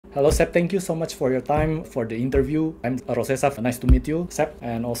Hello, Sep. Thank you so much for your time for the interview. I'm Rosesa. Nice to meet you, Sep.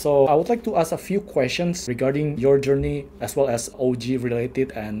 And also, I would like to ask a few questions regarding your journey as well as OG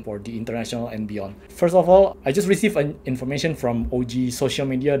related and for the international and beyond. First of all, I just received an information from OG social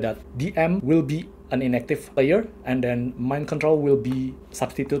media that DM will be an inactive player and then mind control will be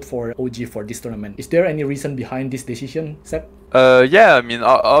substitute for OG for this tournament. Is there any reason behind this decision, Sep? Yeah, I mean,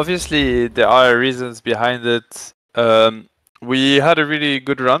 obviously there are reasons behind it. We had a really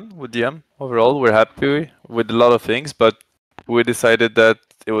good run with DM overall. We're happy with a lot of things, but we decided that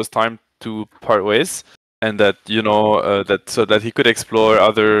it was time to part ways, and that that he could explore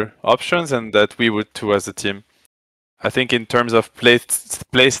other options, and that we would too as a team. I think in terms of play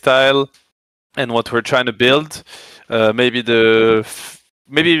style and what we're trying to build, maybe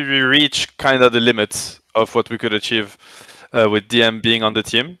we reach kind of the limits of what we could achieve with DM being on the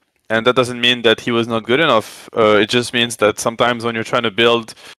team. And that doesn't mean that he was not good enough. It just means that sometimes when you're trying to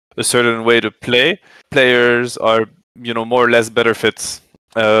build a certain way to play, players are, more or less better fits.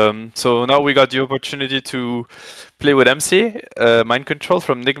 So now we got the opportunity to play with MC, Mind Control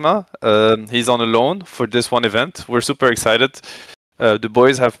from Nigma. He's on a loan for this one event. We're super excited. The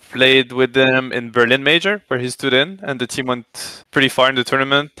boys have played with them in Berlin Major, where he stood in, and the team went pretty far in the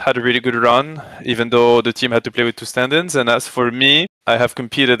tournament, had a really good run, even though the team had to play with 2 stand-ins. And as for me, I have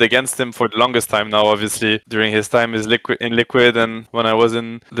competed against him for the longest time now, obviously, during his time in Liquid and when I was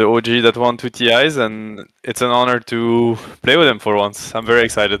in the OG that won 2 TIs, and it's an honor to play with him for once. I'm very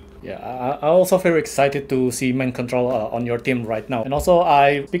excited. Yeah, I'm also very excited to see Mind Control on your team right now. And also,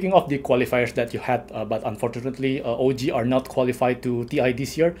 speaking of the qualifiers that you had, but unfortunately, OG are not qualified to TI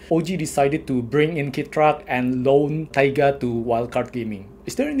this year. OG decided to bring in Kitrak and loan Taiga to Wildcard Gaming.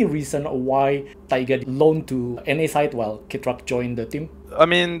 Is there any reason why Taiga loaned to NA side while Kitrak joined the team? I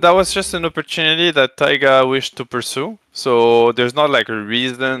mean, that was just an opportunity that Taiga wished to pursue. So there's not like a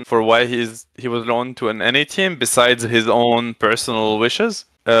reason for why he was loaned to an NA team besides his own personal wishes.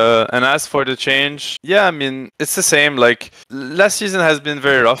 And as for the change, yeah, I mean, it's the same. Like, last season has been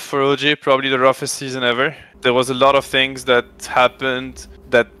very rough for OG, probably the roughest season ever. There was a lot of things that happened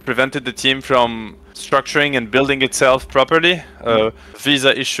that prevented the team from structuring and building itself properly.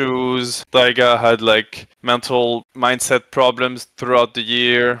 Visa issues, Taiga had like mental mindset problems throughout the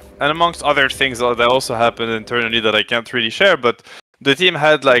year, and amongst other things that also happened internally that I can't really share, but the team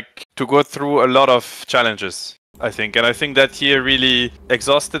had like to go through a lot of challenges, I think, and I think that year really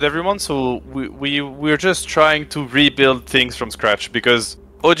exhausted everyone. So we're just trying to rebuild things from scratch, because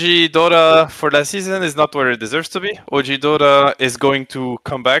OG Dota for last season is not where it deserves to be. OG Dota is going to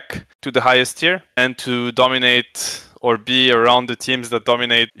come back to the highest tier and to dominate or be around the teams that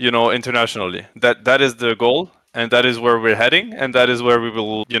dominate, internationally. That is the goal. And that is where we're heading, and that is where we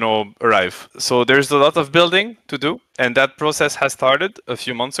will, arrive. So there's a lot of building to do, and that process has started a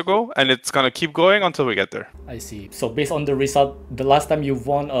few months ago, and it's gonna keep going until we get there. I see. So based on the result, the last time you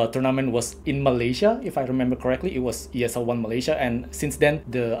won a tournament was in Malaysia, if I remember correctly. It was ESL 1 Malaysia, and since then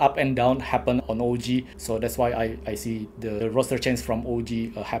the up and down happened on OG. So that's why I see the roster change from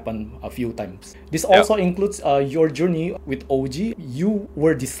OG happen a few times. This also includes your journey with OG. You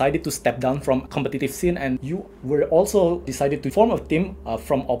were decided to step down from competitive scene, and you were also decided to form a team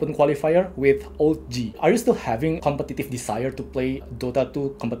from open qualifier with OG. Are you still having competitive desire to play Dota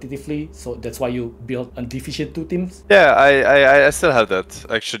 2 competitively? So that's why you built a Division 2 teams? Yeah, I still have that,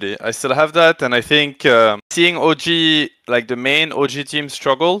 actually. I still have that, and I think seeing OG, like the main OG team,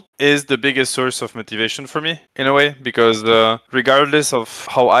 struggle is the biggest source of motivation for me, in a way, because regardless of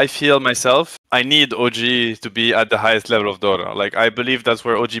how I feel myself, I need OG to be at the highest level of Dota. Like, I believe that's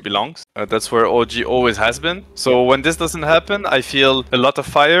where OG belongs. That's where OG always has been. So when this doesn't happen, I feel a lot of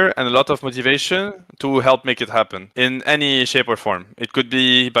fire and a lot of motivation to help make it happen in any shape or form. It could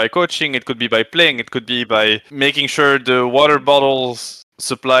be by coaching, it could be by playing, it could be by making sure the water bottles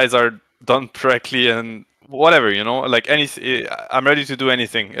supplies are done correctly, and whatever, like anything. I'm ready to do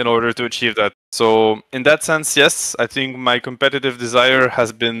anything in order to achieve that. So in that sense, yes, I think my competitive desire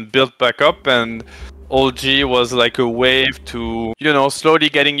has been built back up, and OG was like a wave to, slowly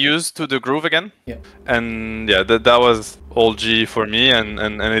getting used to the groove again. Yeah. And yeah, that was OG for me, and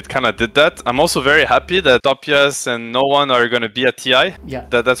it kind of did that. I'm also very happy that Topias and no one are going to be at TI. Yeah.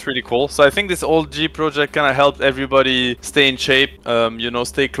 That's really cool. So I think this OG project kind of helped everybody stay in shape,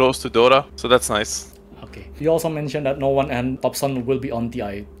 stay close to Dota. So that's nice. Okay. You also mentioned that no one and Topson will be on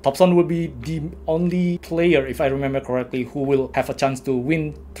TI. Topson will be the only player, if I remember correctly, who will have a chance to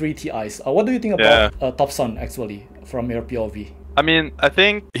win 3 TIs. What do you think about Topson, actually, from your POV? I mean, I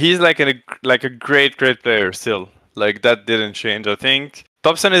think he's like a great player still. Like, that didn't change. I think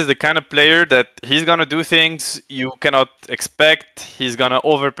Thompson is the kind of player that he's gonna do things you cannot expect. He's gonna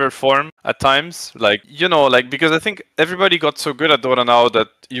overperform at times, like because I think everybody got so good at Dota now that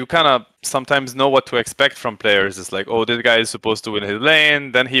you kind of sometimes know what to expect from players. It's like, oh, this guy is supposed to win his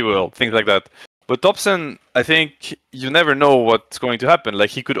lane, then he will, things like that. But Thompson, I think you never know what's going to happen. Like,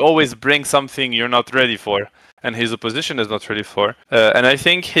 he could always bring something you're not ready for, and his opposition is not ready for. And I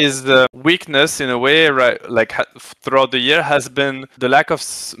think his weakness, in a way, throughout the year, has been the lack of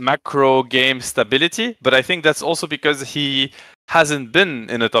macro game stability. But I think that's also because he hasn't been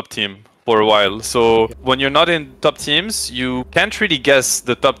in a top team for a while. So when you're not in top teams, you can't really guess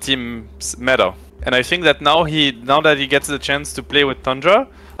the top team's meta. And I think that now that he gets the chance to play with Tundra,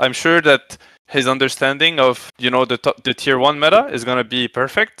 I'm sure that his understanding of the tier 1 meta is going to be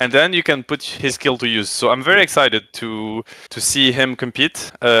perfect, and then you can put his skill to use. So I'm very excited to see him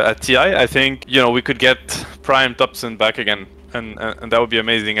compete at TI. I think we could get Prime Thompson back again, and that would be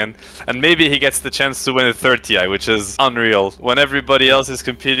amazing, and maybe he gets the chance to win a third TI, which is unreal. When everybody else is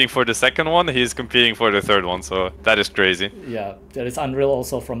competing for the second one, he's competing for the third one, so that is crazy. Yeah, that is unreal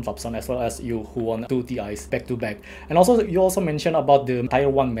also from Thompson, as well as you, who won 2 TIs back to back. And also you also mentioned about the tier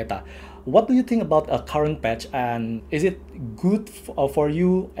 1 meta. What do you think about a current patch, and is it good for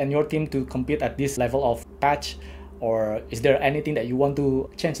you and your team to compete at this level of patch, or is there anything that you want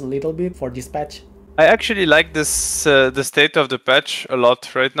to change a little bit for this patch? I actually like this the state of the patch a lot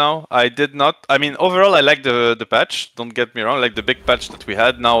right now. Overall I like the patch, don't get me wrong, like the big patch that we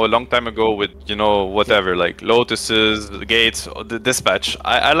had now a long time ago with whatever, like lotuses, gates, this patch.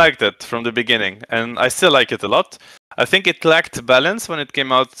 I liked it from the beginning, and I still like it a lot. I think it lacked balance when it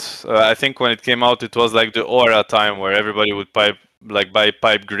came out. I think when it came out, it was like the aura time where everybody would buy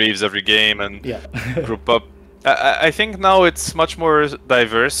pipe Greaves every game and group up. I think now it's much more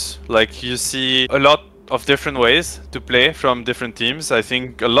diverse. Like, you see a lot of different ways to play from different teams. I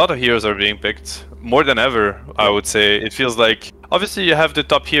think a lot of heroes are being picked more than ever, I would say. It feels like, obviously you have the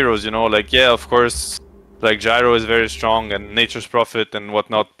top heroes, of course, like Gyro is very strong and Nature's Prophet and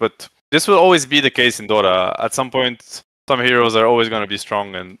whatnot, but this will always be the case in Dota. At some point, some heroes are always going to be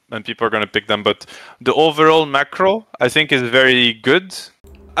strong and people are going to pick them. But the overall macro, I think, is very good.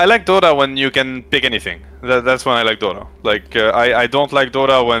 I like Dota when you can pick anything. That's when I like Dota. Like, I don't like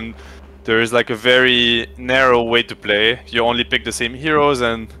Dota when there is like a very narrow way to play. You only pick the same heroes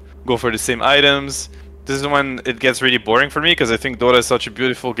and go for the same items. This is when it gets really boring for me, because I think Dota is such a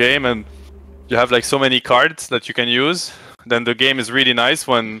beautiful game and you have like so many cards that you can use. Then the game is really nice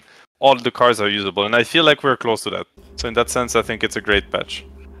when all the cards are usable, and I feel like we're close to that. So in that sense, I think it's a great patch.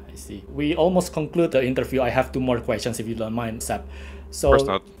 I see. We almost conclude the interview. I have 2 more questions, if you don't mind, Sap.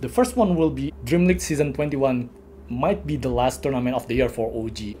 So the first one will be, DreamLeague Season 21 might be the last tournament of the year for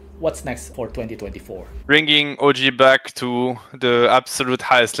OG. What's next for 2024? Bringing OG back to the absolute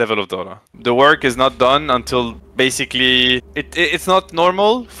highest level of Dota. The work is not done until basically it's not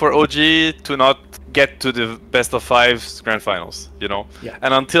normal for OG to not get to the best of 5 grand finals,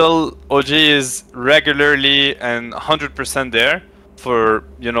 And until OG is regularly and 100% there for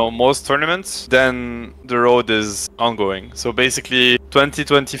most tournaments, then the road is ongoing. So basically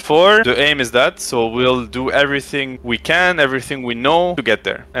 2024, the aim is that, so we'll do everything we can, everything we know to get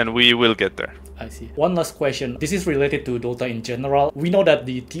there, and we will get there. I see. One last question. This is related to Dota in general. We know that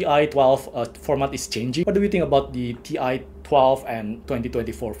the TI-12 format is changing. What do you think about the TI-12 and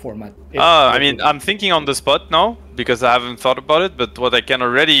 2024 format? I'm thinking on the spot now because I haven't thought about it, but what I can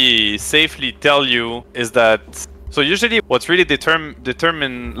already safely tell you is that, so usually what's really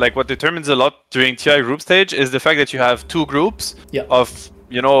what determines a lot during TI group stage is the fact that you have 2 groups of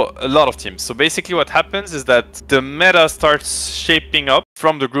a lot of teams. So basically what happens is that the meta starts shaping up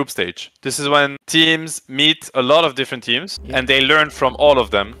from the group stage. This is when teams meet a lot of different teams and they learn from all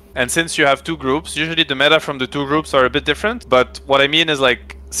of them. And since you have 2 groups, usually the meta from the 2 groups are a bit different. But what I mean is,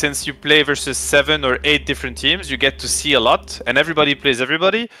 like, since you play versus 7 or 8 different teams, you get to see a lot and everybody plays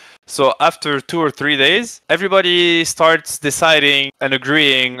everybody. So after 2 or 3 days, everybody starts deciding and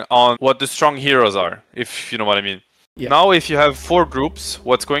agreeing on what the strong heroes are, if you know what I mean. Now, if you have 4 groups,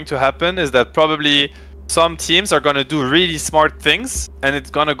 what's going to happen is that probably some teams are going to do really smart things and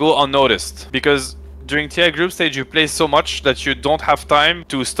it's going to go unnoticed, because during TI group stage you play so much that you don't have time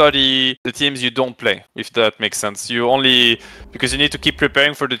to study the teams you don't play, if that makes sense. Because you need to keep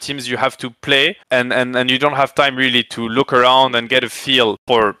preparing for the teams you have to play, and you don't have time really to look around and get a feel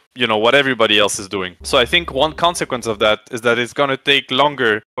for you know, what everybody else is doing. So I think one consequence of that is that it's going to take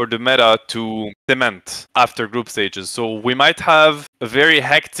longer for the meta to cement after group stages. So we might have a very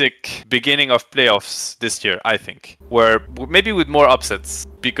hectic beginning of playoffs this year, I think, where maybe with more upsets,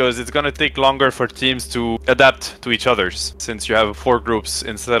 because it's going to take longer for teams to adapt to each other's, since you have 4 groups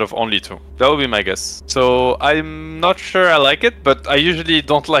instead of only 2. That would be my guess. So I'm not sure I like it, but I usually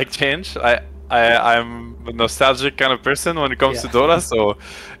don't like change. I'm a nostalgic kind of person when it comes to Dota, so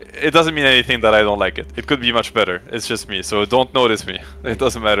it doesn't mean anything that I don't like it. It could be much better. It's just me, so don't notice me. It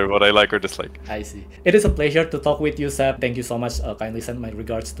doesn't matter what I like or dislike. I see. It is a pleasure to talk with you, Seb. Thank you so much. Kindly send my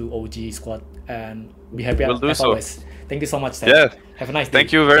regards to OG squad and be happy as always. Thank you so much, Seb. Yeah. Have a nice day.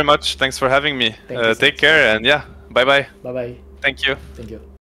 Thank you very much. Thanks for having me. Take care, and yeah, bye-bye. Bye-bye. Thank you. Thank you.